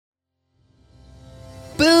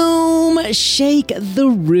Shake the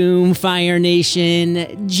room, Fire Nation.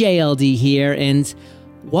 JLD here, and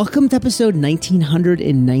welcome to episode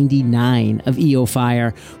 1999 of EO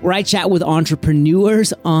Fire, where I chat with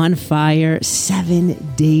entrepreneurs on fire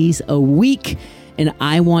 7 days a week. And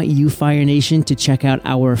I want you, Fire Nation, to check out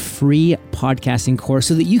our free podcasting course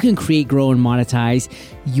so that you can create, grow, and monetize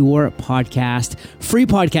your podcast.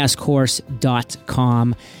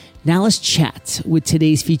 freepodcastcourse.com. Now let's chat with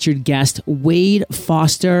today's featured guest, Wade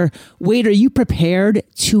Foster. Wade, are you prepared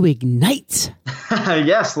to ignite?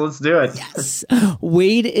 Yes, let's do it. Yes.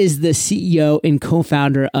 Wade is the CEO and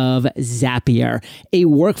co-founder of Zapier, a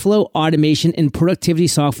workflow automation and productivity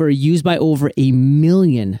software used by over 1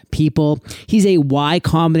 million people. He's a Y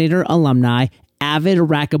Combinator alumni, avid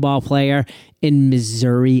racquetball player, and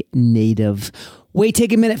Missouri native. Wade,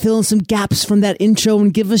 take a minute, fill in some gaps from that intro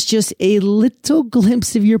and give us just a little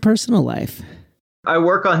glimpse of your personal life. I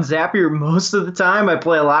work on Zapier most of the time. I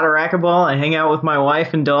play a lot of racquetball. I hang out with my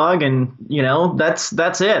wife and dog, and that's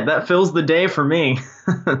it. That fills the day for me.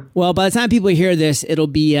 Well, by the time people hear this, it'll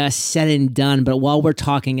be said and done. But while we're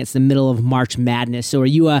talking, it's the middle of March Madness. So are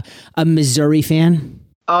you a Missouri fan?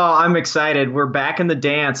 Oh, I'm excited. We're back in the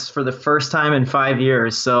dance for the first time in 5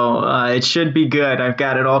 years. So it should be good. I've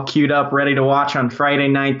got it all queued up, ready to watch on Friday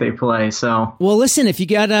night they play. So, well, listen, if you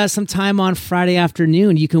got some time on Friday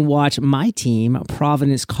afternoon, you can watch my team,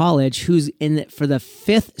 Providence College, who's in it for the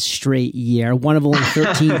 5th straight year. One of only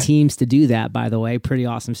 13 teams to do that, by the way. Pretty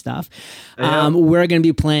awesome stuff. Yeah. We're going to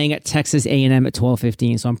be playing at Texas A&M at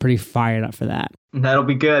 12:15, so I'm pretty fired up for that. That'll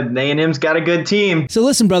be good. A&M's got a good team. So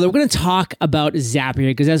listen, brother, we're going to talk about Zapier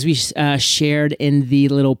because as we shared in the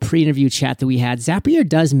little pre-interview chat that we had, Zapier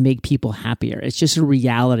does make people happier. It's just a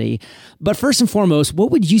reality. But first and foremost,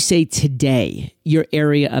 what would you say today your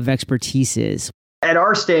area of expertise is? At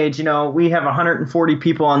our stage, we have 140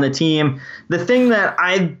 people on the team. The thing that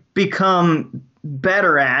I've become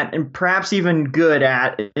better at and perhaps even good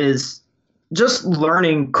at is just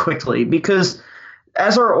learning quickly, because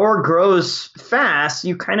as our org grows fast,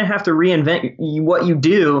 you kind of have to reinvent what you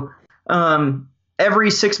do every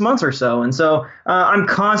 6 months or so. And so I'm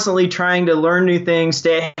constantly trying to learn new things,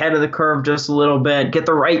 stay ahead of the curve just a little bit, get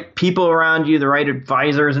the right people around you, the right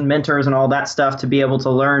advisors and mentors and all that stuff to be able to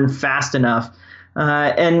learn fast enough.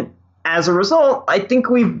 And as a result, I think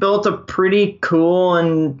we've built a pretty cool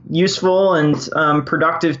and useful and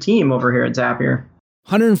productive team over here at Zapier.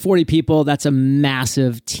 140 people, that's a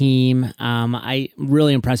massive team. I'm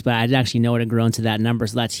really impressed by it. I didn't actually know it had grown to that number,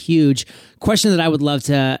 so that's huge. Question that I would love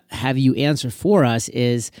to have you answer for us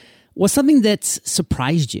is, what's something that's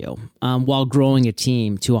surprised you while growing a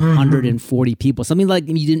team to 140 people? Something like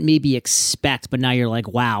you didn't maybe expect, but now you're like,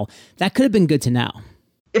 wow, that could have been good to know.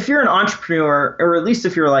 If you're an entrepreneur, or at least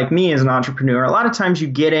if you're like me as an entrepreneur, a lot of times you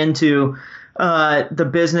get into the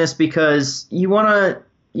business because you want to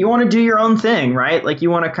do your own thing, right? Like you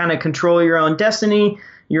want to kind of control your own destiny,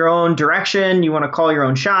 your own direction. You want to call your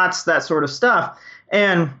own shots, that sort of stuff.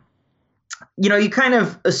 And, you kind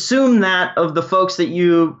of assume that of the folks that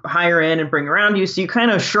you hire in and bring around you. So you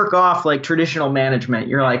kind of shirk off like traditional management.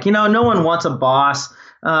 You're like, no one wants a boss.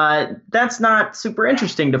 That's not super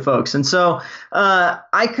interesting to folks. And so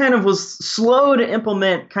I kind of was slow to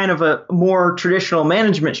implement kind of a more traditional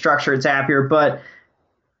management structure at Zapier, but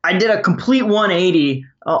I did a complete 180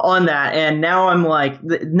 on that. And now I'm like,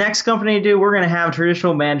 the next company to do, we're going to have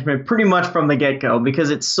traditional management pretty much from the get-go,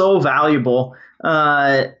 because it's so valuable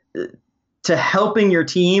to helping your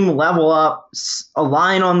team level up,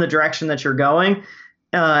 align on the direction that you're going,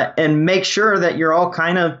 and make sure that you're all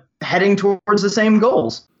kind of heading towards the same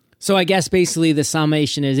goals. So I guess basically the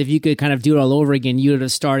summation is, if you could kind of do it all over again, you would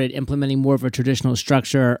have started implementing more of a traditional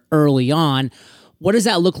structure early on. What does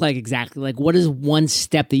that look like exactly? Like, what is one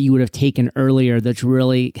step that you would have taken earlier that's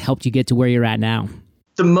really helped you get to where you're at now?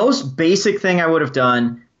 The most basic thing I would have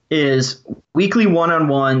done is weekly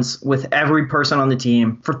one-on-ones with every person on the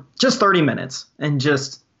team for just 30 minutes. And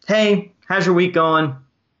just, hey, how's your week going?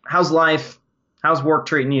 How's life? How's work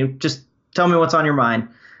treating you? Just tell me what's on your mind.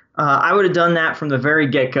 I would have done that from the very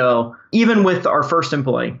get-go, even with our first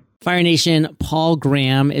employee. Fire Nation, Paul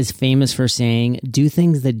Graham is famous for saying, do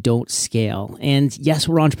things that don't scale. And yes,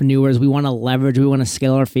 we're entrepreneurs. We want to leverage. We want to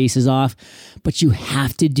scale our faces off. But you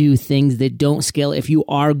have to do things that don't scale if you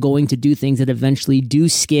are going to do things that eventually do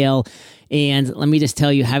scale. And let me just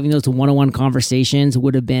tell you, having those one-on-one conversations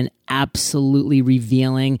would have been absolutely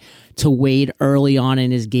revealing to Wade early on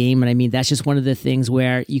in his game. And I mean, that's just one of the things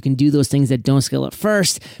where you can do those things that don't scale at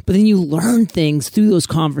first, but then you learn things through those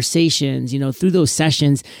conversations, through those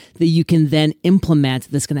sessions that you can then implement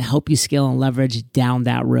that's going to help you scale and leverage down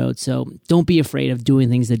that road. So don't be afraid of doing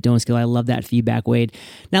things that don't scale. I love that feedback, Wade.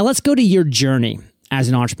 Now let's go to your journey as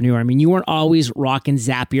an entrepreneur. I mean, you weren't always rocking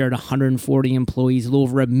Zapier at 140 employees, a little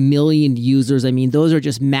over 1 million users. I mean, those are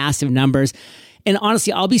just massive numbers. And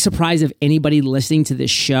honestly, I'll be surprised if anybody listening to this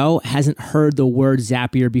show hasn't heard the word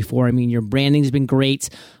Zapier before. I mean, your branding has been great.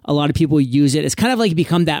 A lot of people use it. It's kind of like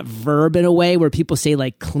become that verb in a way where people say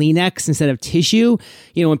like Kleenex instead of tissue.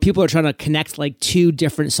 When people are trying to connect like two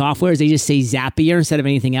different softwares, they just say Zapier instead of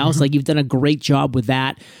anything else. Like you've done a great job with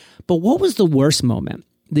that. But what was the worst moment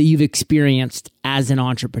that you've experienced as an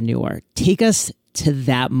entrepreneur? Take us to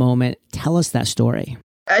that moment. Tell us that story.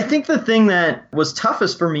 I think the thing that was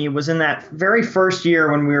toughest for me was in that very first year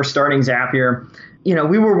when we were starting Zapier.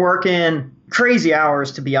 We were working crazy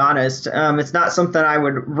hours, to be honest. It's not something I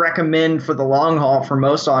would recommend for the long haul for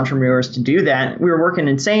most entrepreneurs to do that. We were working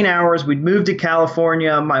insane hours. We'd moved to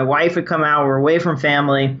California. My wife had come out. We were away from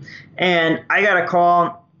family. And I got a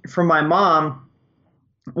call from my mom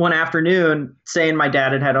one afternoon saying my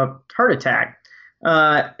dad had had a heart attack.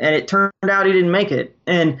 And it turned out he didn't make it.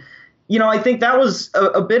 And I think that was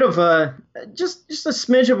a bit of just a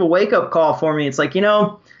smidge of a wake up call for me. It's like,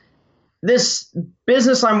 this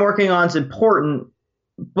business I'm working on is important,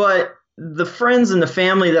 but the friends and the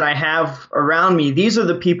family that I have around me, these are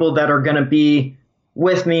the people that are going to be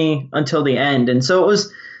with me until the end. And so it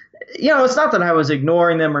was, it's not that I was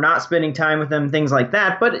ignoring them or not spending time with them, things like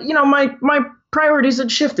that. But, my priorities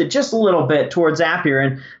had shifted just a little bit towards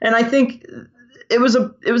Zapier. And I think it was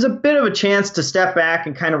a bit of a chance to step back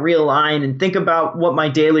and kind of realign and think about what my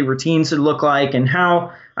daily routine should look like and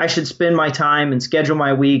how I should spend my time and schedule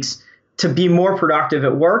my weeks to be more productive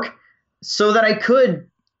at work so that I could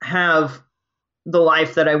have the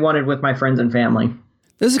life that I wanted with my friends and family.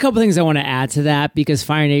 There's a couple things I want to add to that because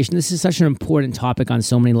Fire Nation, this is such an important topic on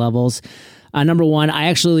so many levels. Number one, I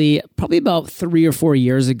actually, probably about 3 or 4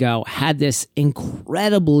 years ago, had this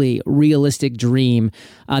incredibly realistic dream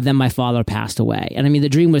that my father passed away. And I mean, the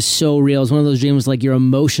dream was so real. It was one of those dreams like your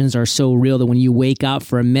emotions are so real that when you wake up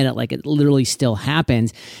for a minute, like it literally still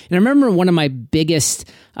happens. And I remember one of my biggest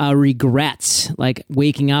regrets, like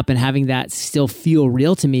waking up and having that still feel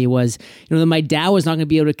real to me was, that my dad was not going to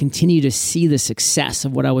be able to continue to see the success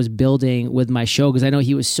of what I was building with my show because I know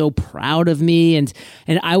he was so proud of me and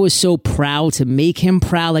I was so proud to make him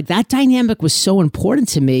proud. Like that dynamic was so important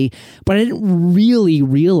to me, but I didn't really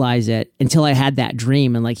realize it until I had that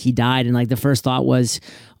dream and like he died. And like the first thought was,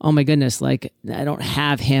 oh my goodness, like I don't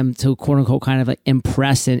have him to quote unquote kind of like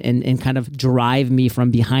impress and kind of drive me from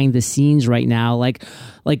behind the scenes right now. Like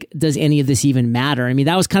does any of this even matter? I mean,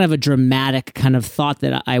 that was kind of a dramatic kind of thought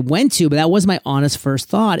that I went to, but that was my honest first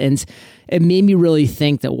thought. And it made me really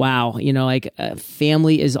think that, wow,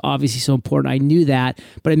 family is obviously so important. I knew that,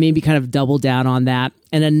 but it made me kind of double down on that.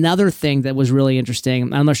 And another thing that was really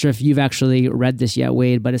interesting, I'm not sure if you've actually read this yet,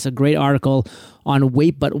 Wade, but it's a great article on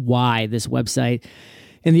Wait But Why, this website.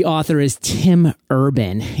 And the author is Tim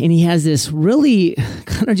Urban. And he has this really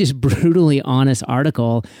kind of just brutally honest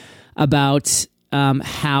article about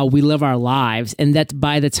how we live our lives. And that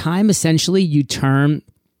by the time essentially you turn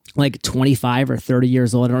like 25 or 30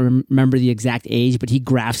 years old, I don't remember the exact age, but he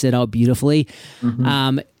graphs it out beautifully.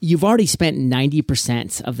 Mm-hmm. You've already spent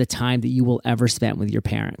 90% of the time that you will ever spend with your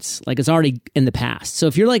parents. Like it's already in the past. So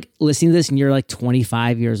if you're like listening to this and you're like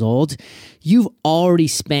 25 years old, you've already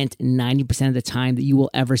spent 90% of the time that you will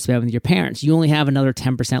ever spend with your parents. You only have another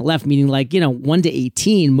 10% left, meaning like, 1 to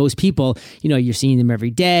 18, most people, you're seeing them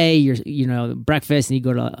every day, you're, breakfast and you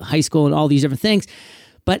go to high school and all these different things.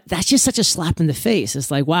 But that's just such a slap in the face.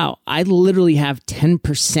 It's like, wow, I literally have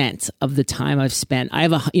 10% of the time I've spent. I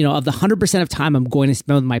have of the 100% of time I'm going to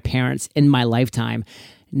spend with my parents in my lifetime,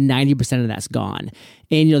 90% of that's gone.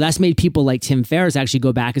 And, that's made people like Tim Ferriss actually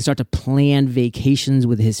go back and start to plan vacations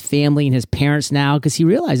with his family and his parents now because he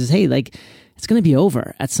realizes, hey, like, it's going to be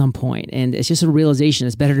over at some point. And it's just a realization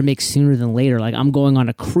it's better to make sooner than later. Like I'm going on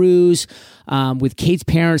a cruise with Kate's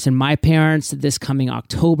parents and my parents this coming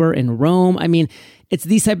October in Rome. I mean, it's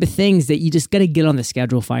these type of things that you just got to get on the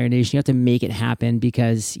schedule, Fire Nation. You have to make it happen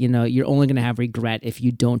because, you're only going to have regret if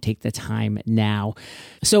you don't take the time now.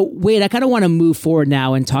 So Wade, I kind of want to move forward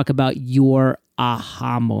now and talk about your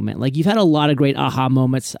aha moment. Like you've had a lot of great aha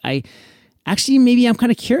moments. Actually, maybe I'm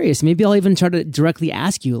kind of curious. Maybe I'll even try to directly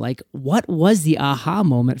ask you, like, what was the aha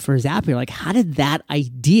moment for Zapier? Like, how did that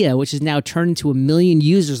idea, which is now turned into 1 million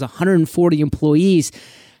users, 140 employees,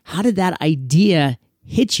 how did that idea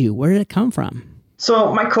hit you? Where did it come from?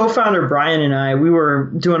 So my co-founder, Brian, and I, we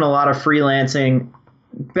were doing a lot of freelancing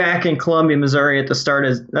back in Columbia, Missouri at the start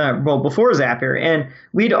of, before Zapier. And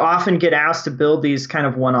we'd often get asked to build these kind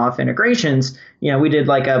of one-off integrations. We did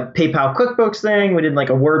like a PayPal QuickBooks thing. We did like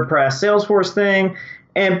a WordPress Salesforce thing.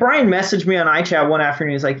 And Brian messaged me on iChat one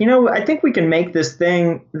afternoon. He's like, I think we can make this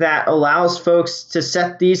thing that allows folks to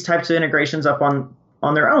set these types of integrations up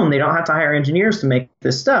on their own. They don't have to hire engineers to make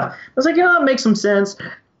this stuff. I was like, that makes some sense.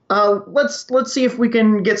 Let's see if we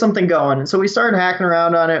can get something going. And so we started hacking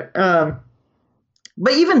around on it.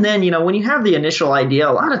 But even then, when you have the initial idea,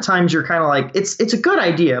 a lot of times you're kind of like, it's a good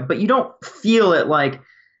idea, but you don't feel it like,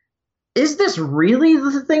 is this really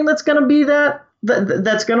the thing that's going to be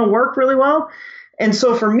that's going to work really well? And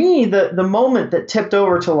so for me, the moment that tipped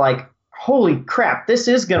over to like, holy crap, this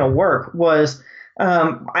is going to work was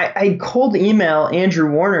I cold email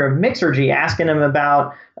Andrew Warner of Mixergy asking him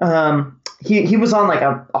about he was on like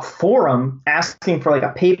a forum asking for like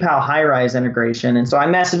a PayPal high-rise integration. And so I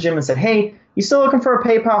messaged him and said, hey, you still looking for a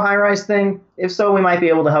PayPal high-rise thing? If so, we might be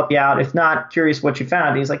able to help you out. If not, curious what you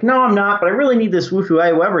found. He's like, no, I'm not, but I really need this Woohoo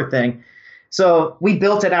Aweber thing. So we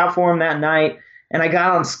built it out for him that night, and I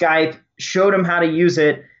got on Skype, showed him how to use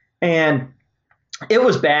it, and it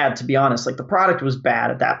was bad, to be honest. Like the product was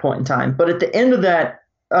bad at that point in time. But at the end of that,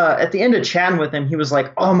 at the end of chatting with him, he was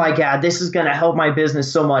like, oh my God, this is going to help my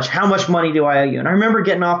business so much. How much money do I owe you? And I remember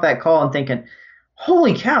getting off that call and thinking,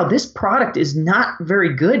 holy cow, this product is not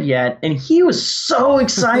very good yet. And he was so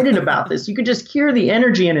excited about this. You could just hear the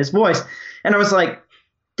energy in his voice. And I was like,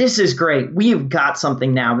 this is great. We've got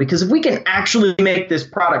something now, because if we can actually make this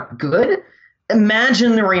product good,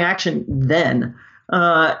 imagine the reaction then.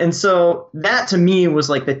 And so that to me was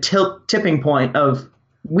like the tipping point of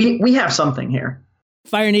we have something here.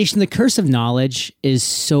 Fire Nation, the curse of knowledge is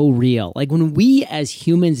so real. Like when we as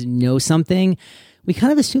humans know something, we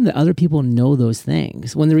kind of assume that other people know those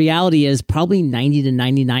things, when the reality is probably 90 to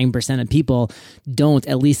 99% of people don't,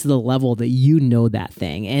 at least to the level that you know that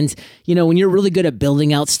thing. And, when you're really good at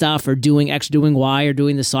building out stuff or doing X, doing Y, or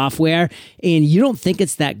doing the software, and you don't think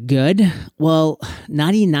it's that good, well,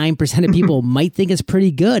 99% of people might think it's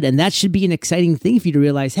pretty good. And that should be an exciting thing for you to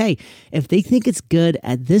realize, hey, if they think it's good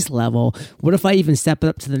at this level, what if I even step it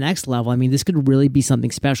up to the next level? I mean, this could really be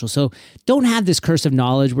something special. So don't have this curse of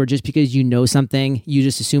knowledge where just because you know something, you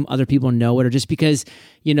just assume other people know it, or just because,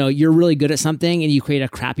 you're really good at something and you create a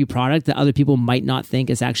crappy product that other people might not think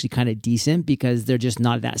is actually kind of decent because they're just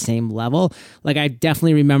not at that same level. Like I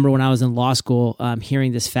definitely remember when I was in law school,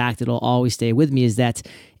 hearing this fact that'll always stay with me is that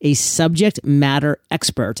a subject matter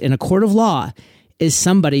expert in a court of law is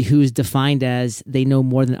somebody who's defined as they know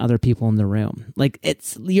more than other people in the room. Like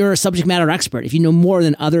you're a subject matter expert if you know more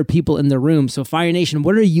than other people in the room. So Fire Nation,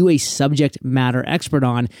 what are you a subject matter expert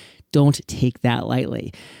on? Don't take that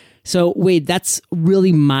lightly. So Wade, that's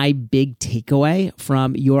really my big takeaway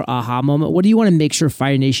from your aha moment. What do you want to make sure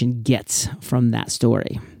Fire Nation gets from that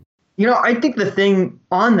story? I think the thing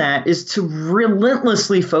on that is to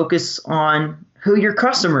relentlessly focus on who your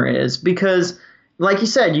customer is, because like you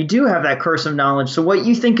said, you do have that curse of knowledge. So what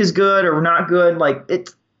you think is good or not good, like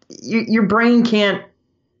your brain can't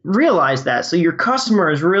realize that. So your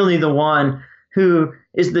customer is really the one who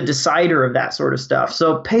is the decider of that sort of stuff.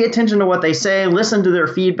 So pay attention to what they say, listen to their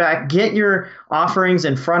feedback, get your offerings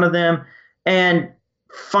in front of them, and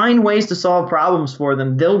find ways to solve problems for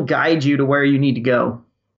them. They'll guide you to where you need to go.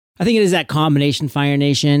 I think it is that combination, Fire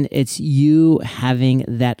Nation. It's you having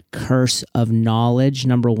that curse of knowledge,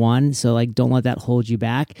 number one. So like, don't let that hold you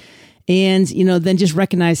back. And, then just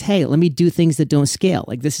recognize, hey, let me do things that don't scale.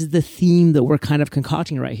 Like this is the theme that we're kind of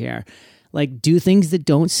concocting right here. Like do things that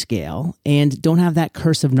don't scale, and don't have that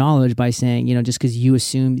curse of knowledge by saying, just because you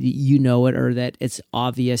assume that you know it or that it's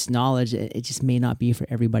obvious knowledge, it just may not be for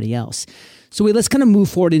everybody else. So let's kind of move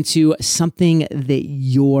forward into something that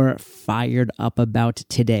you're fired up about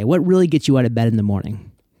today. What really gets you out of bed in the morning?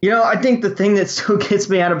 I think the thing that still gets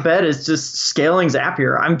me out of bed is just scaling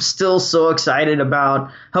Zapier. I'm still so excited about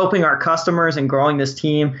helping our customers and growing this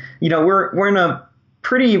team. We're in a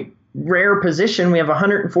pretty rare position. We have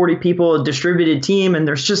 140 people, a distributed team, and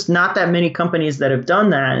there's just not that many companies that have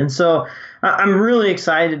done that. And so I'm really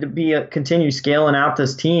excited to continue scaling out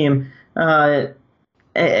this team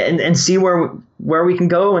and see where we can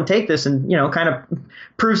go and take this, and kind of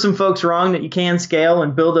prove some folks wrong that you can scale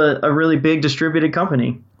and build a really big distributed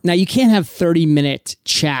company. Now, you can't have 30-minute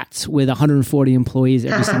chats with 140 employees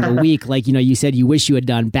every single week, like you said you wish you had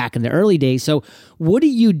done back in the early days. So what do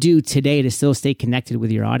you do today to still stay connected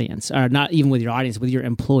with your audience, or not even with your audience, with your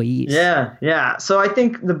employees? Yeah. So I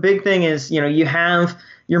think the big thing is, you have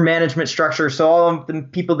your management structure. So all of the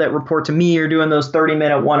people that report to me are doing those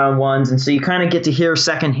 30-minute one-on-ones. And so you kind of get to hear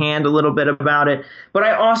secondhand a little bit about it. But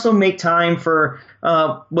I also make time for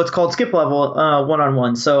what's called skip level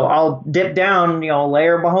one-on-ones. So I'll dip down, a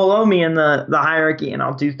layer below me in the hierarchy, and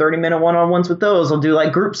I'll do 30-minute one-on-ones with those. I'll do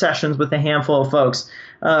like group sessions with a handful of folks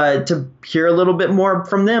to hear a little bit more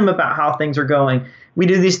from them about how things are going. We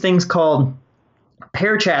do these things called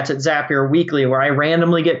pair chats at Zapier weekly, where I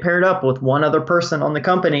randomly get paired up with one other person on the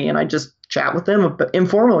company, and I just chat with them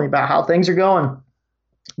informally about how things are going,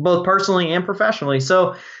 both personally and professionally.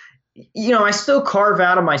 So, I still carve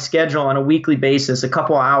out of my schedule on a weekly basis a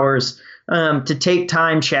couple hours to take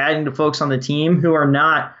time chatting to folks on the team who are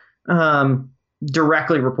not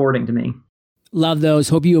directly reporting to me. Love those.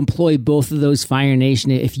 Hope you employ both of those, Fire Nation.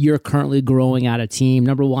 If you're currently growing out a team,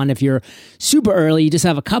 number one, if you're super early, you just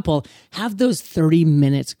have a couple, have those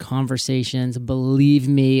 30-minute conversations. Believe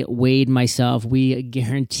me, Wade, myself, we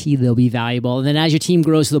guarantee they'll be valuable. And then as your team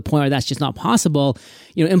grows to the point where that's just not possible,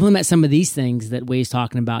 implement some of these things that Wade's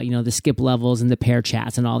talking about, the skip levels and the pair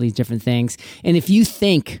chats and all these different things. And if you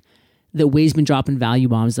think that Wade's been dropping value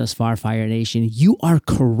bombs thus far, Fire Nation, you are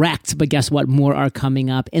correct. But guess what? More are coming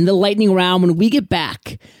up in the lightning round when we get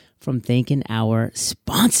back from thanking our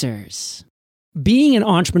sponsors. Being an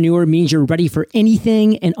entrepreneur means you're ready for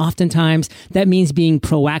anything, and oftentimes that means being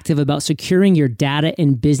proactive about securing your data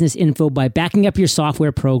and business info by backing up your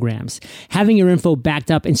software programs. Having your info backed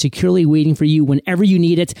up and securely waiting for you whenever you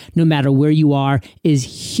need it, no matter where you are,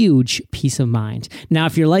 is huge peace of mind. Now,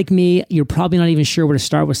 if you're like me, you're probably not even sure where to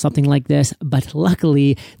start with something like this, but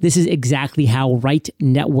luckily, this is exactly how Right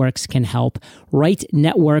Networks can help. Right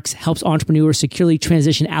Networks helps entrepreneurs securely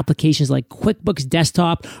transition applications like QuickBooks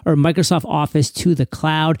Desktop or Microsoft Office to the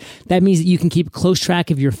cloud. That means that you can keep close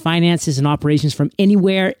track of your finances and operations from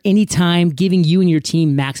anywhere, anytime, giving you and your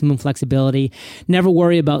team maximum flexibility. Never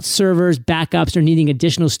worry about servers, backups, or needing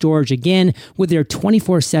additional storage again. With their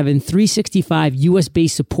 24/7, 365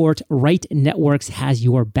 US-based support, Right Networks has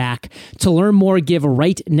your back. To learn more, give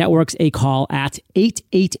Right Networks a call at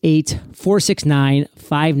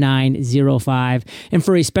 888-469-5905. And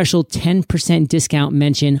for a special 10% discount,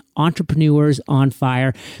 mention Entrepreneurs on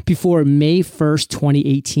Fire before May 1st,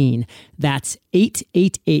 2018. That's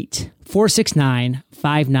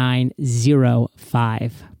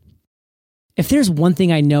 888-469-5905. If there's one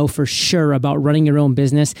thing I know for sure about running your own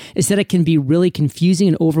business, it's that it can be really confusing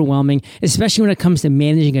and overwhelming, especially when it comes to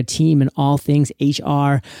managing a team and all things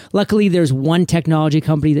HR. Luckily, there's one technology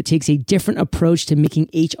company that takes a different approach to making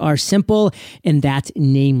HR simple, and that's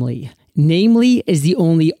Namely. Namely is the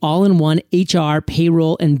only all-in-one HR,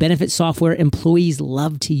 payroll, and benefit software employees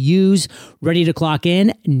love to use. Ready to clock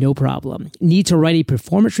in? No problem. Need to write a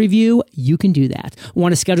performance review? You can do that.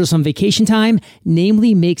 Want to schedule some vacation time?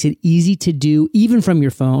 Namely makes it easy to do, even from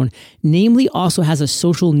your phone. Namely also has a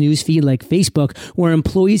social news feed like Facebook, where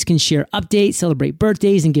employees can share updates, celebrate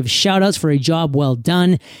birthdays, and give shout-outs for a job well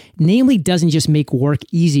done. Namely doesn't just make work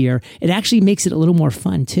easier, it actually makes it a little more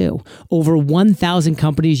fun too. Over 1,000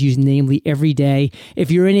 companies use Namely every day. If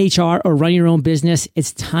you're in HR or run your own business,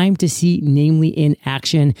 it's time to see Namely in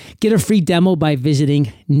action. Get a free demo by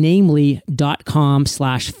visiting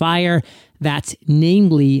namely.com/fire. That's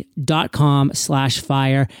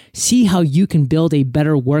namely.com/fire. See how you can build a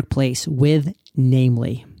better workplace with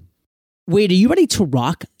Namely. Wait, are you ready to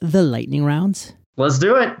rock the lightning rounds? Let's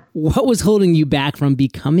do it. What was holding you back from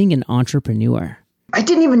becoming an entrepreneur? I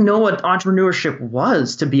didn't even know what entrepreneurship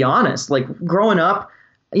was, to be honest. Like growing up,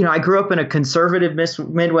 I grew up in a conservative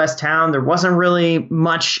Midwest town. There wasn't really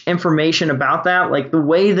much information about that. Like the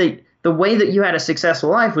way that you had a successful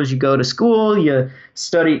life was you go to school, you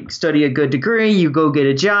study a good degree, you go get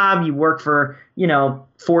a job, you work for,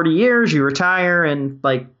 40 years, you retire, and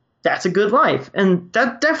like that's a good life. And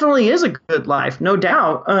that definitely is a good life, no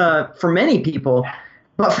doubt, for many people.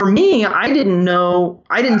 But for me, I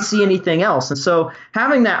didn't see anything else. And so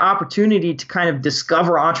having that opportunity to kind of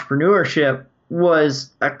discover entrepreneurship was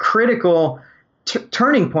a critical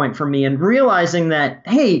turning point for me, and realizing that,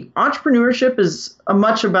 hey, entrepreneurship is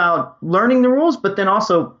much about learning the rules, but then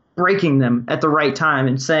also breaking them at the right time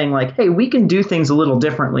and saying like, hey, we can do things a little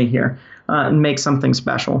differently here and make something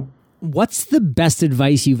special. What's the best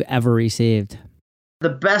advice you've ever received? The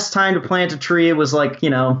best time to plant a tree was like,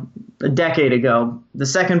 a decade ago. The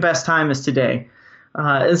second best time is today.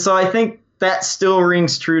 And so I think that still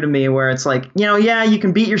rings true to me, where it's like, yeah, you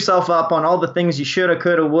can beat yourself up on all the things you shoulda,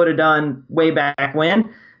 coulda, woulda done way back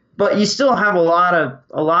when, but you still have a lot of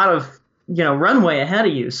runway ahead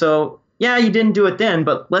of you. So yeah, you didn't do it then,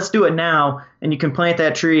 but let's do it now. And you can plant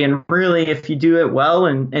that tree. And really, if you do it well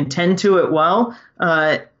and tend to it well,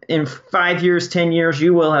 in 5 years, 10 years,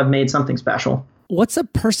 you will have made something special. What's a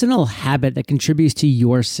personal habit that contributes to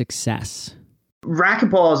your success?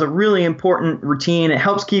 Racquetball is a really important routine. It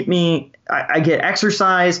helps keep me, I get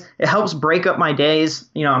exercise. It helps break up my days.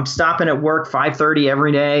 I'm stopping at work 5:30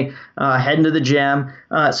 every day, heading to the gym.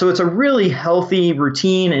 So it's a really healthy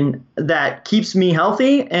routine, and that keeps me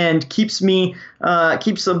healthy and keeps a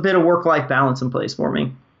bit of work-life balance in place for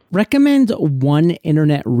me. Recommend one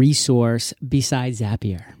internet resource besides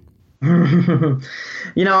Zapier. A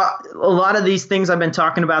lot of these things I've been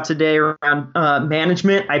talking about today around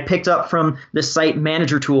management, I picked up from the site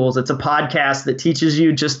Manager Tools. It's a podcast that teaches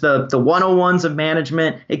you just the 101s of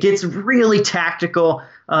management. It gets really tactical.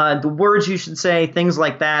 The words you should say, things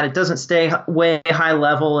like that. It doesn't stay way high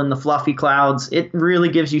level in the fluffy clouds. It really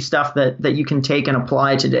gives you stuff that you can take and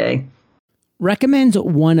apply today. Recommend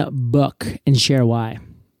one book and share why.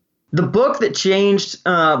 The book that changed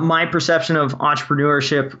my perception of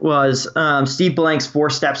entrepreneurship was Steve Blank's 4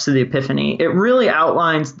 Steps to the Epiphany. It really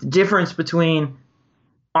outlines the difference between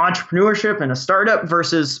entrepreneurship and a startup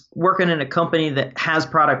versus working in a company that has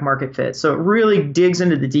product market fit. So it really digs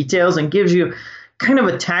into the details and gives you kind of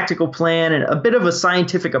a tactical plan and a bit of a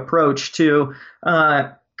scientific approach to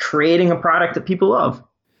creating a product that people love.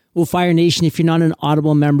 Well, Fire Nation, if you're not an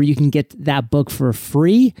Audible member, you can get that book for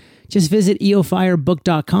free. Just visit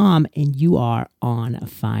eofirebook.com and you are on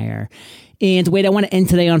fire. And wait, I want to end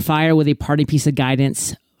today on fire with a parting piece of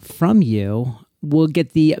guidance from you. We'll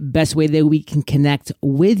get the best way that we can connect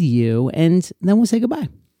with you, and then we'll say goodbye.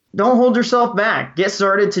 Don't hold yourself back. Get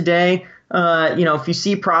started today. If you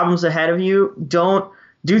see problems ahead of you, don't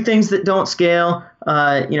do things that don't scale.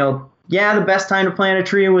 The best time to plant a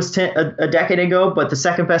tree was a decade ago, but the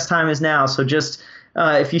second best time is now. So just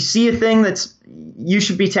if you see a thing that's you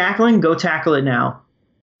should be tackling, go tackle it now.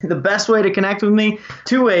 The best way to connect with me,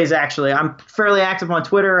 2 ways actually. I'm fairly active on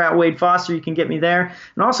Twitter at Wade Foster. You can get me there.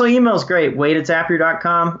 And also email's great,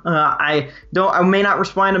 wade@zapier.com. I may not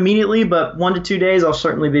respond immediately, but 1 to 2 days, I'll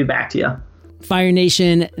certainly be back to you. Fire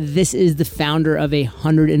Nation, this is the founder of a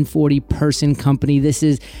 140-person company. This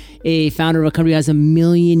is a founder of a company who has 1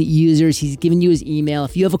 million users. He's given you his email.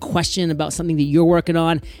 If you have a question about something that you're working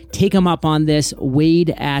on, take him up on this,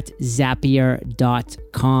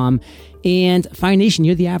 wade@zapier.com. And Fire Nation,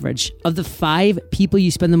 you're the average of the 5 people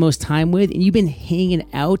you spend the most time with, and you've been hanging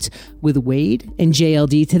out with Wade and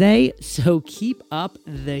JLD today. So keep up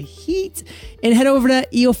the heat and head over to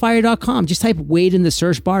eofire.com. Just type Wade in the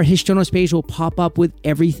search bar. His show notes page will pop up with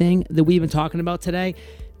everything that we've been talking about today.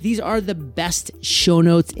 These are the best show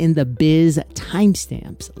notes in the biz,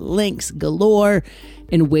 timestamps, links galore.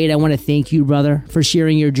 And Wade, I want to thank you, brother, for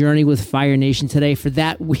sharing your journey with Fire Nation today. For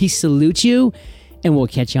that, we salute you. And we'll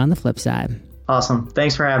catch you on the flip side. Awesome.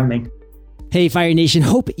 Thanks for having me. Hey, Fire Nation.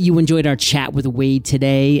 Hope you enjoyed our chat with Wade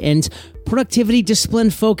today. And productivity,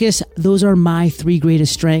 discipline, focus, those are my 3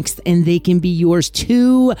 greatest strengths, and they can be yours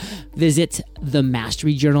too. Visit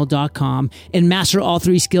themasteryjournal.com and master all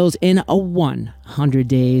 3 skills in 100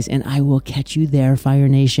 days. And I will catch you there, Fire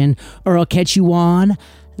Nation, or I'll catch you on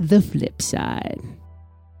the flip side.